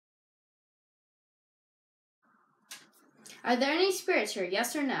Are there any spirits here?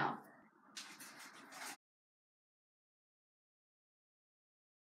 Yes or no?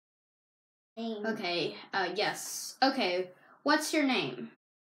 Name. Okay, yes. Okay, what's your name?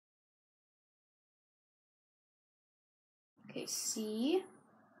 Okay, C.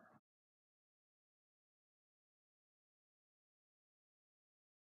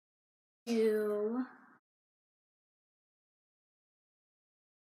 U.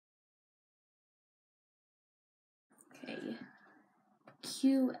 Okay.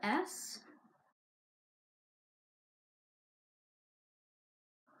 QS.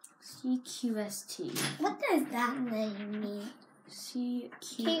 CQST. What does that name mean? CQST.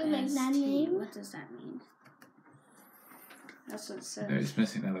 Can you make that name? What does that mean? That's what it says. They're just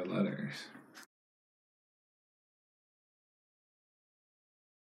missing other letters.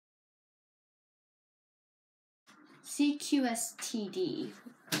 CQSTD.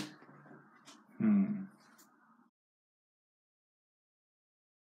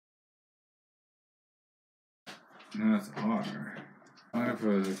 No, it's R. I wonder if it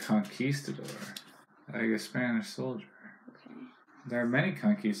was a conquistador. Like a Spanish soldier. Okay. There are many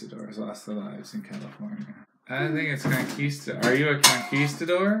conquistadors lost their lives in California. I think it's conquistador. Are you a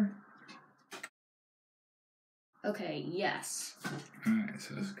conquistador? Okay, yes. Alright,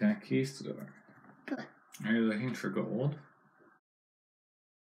 so it's a conquistador. Are you looking for gold?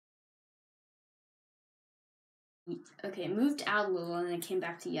 Okay, it moved out a little and then it came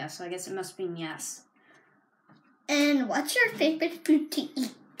back to yes, so I guess it must mean yes. And what's your favorite food to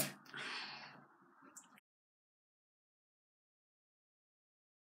eat?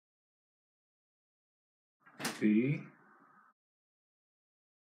 B.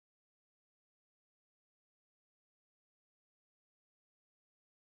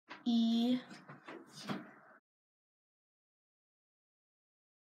 E.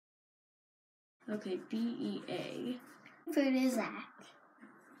 Okay, B-E-A. What food is that?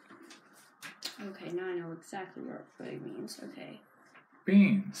 Okay, now I know exactly what it means. Okay.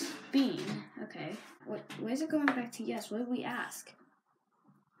 Beans. Bean. Okay. Why is it going back to yes? What did we ask?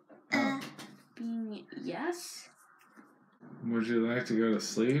 Bean yes? Would you like to go to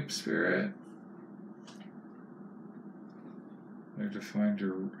sleep, spirit? Like to find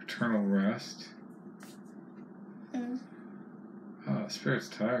your eternal rest? Oh, spirit's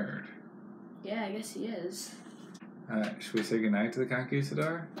tired. Yeah, I guess he is. Should we say goodnight to the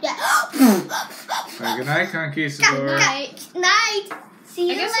conquistador? Yeah. Good night, conquistador. Good night. Night. See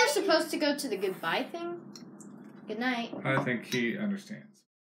you I guess later. we're supposed to go to the goodbye thing. Good night. I think he understands.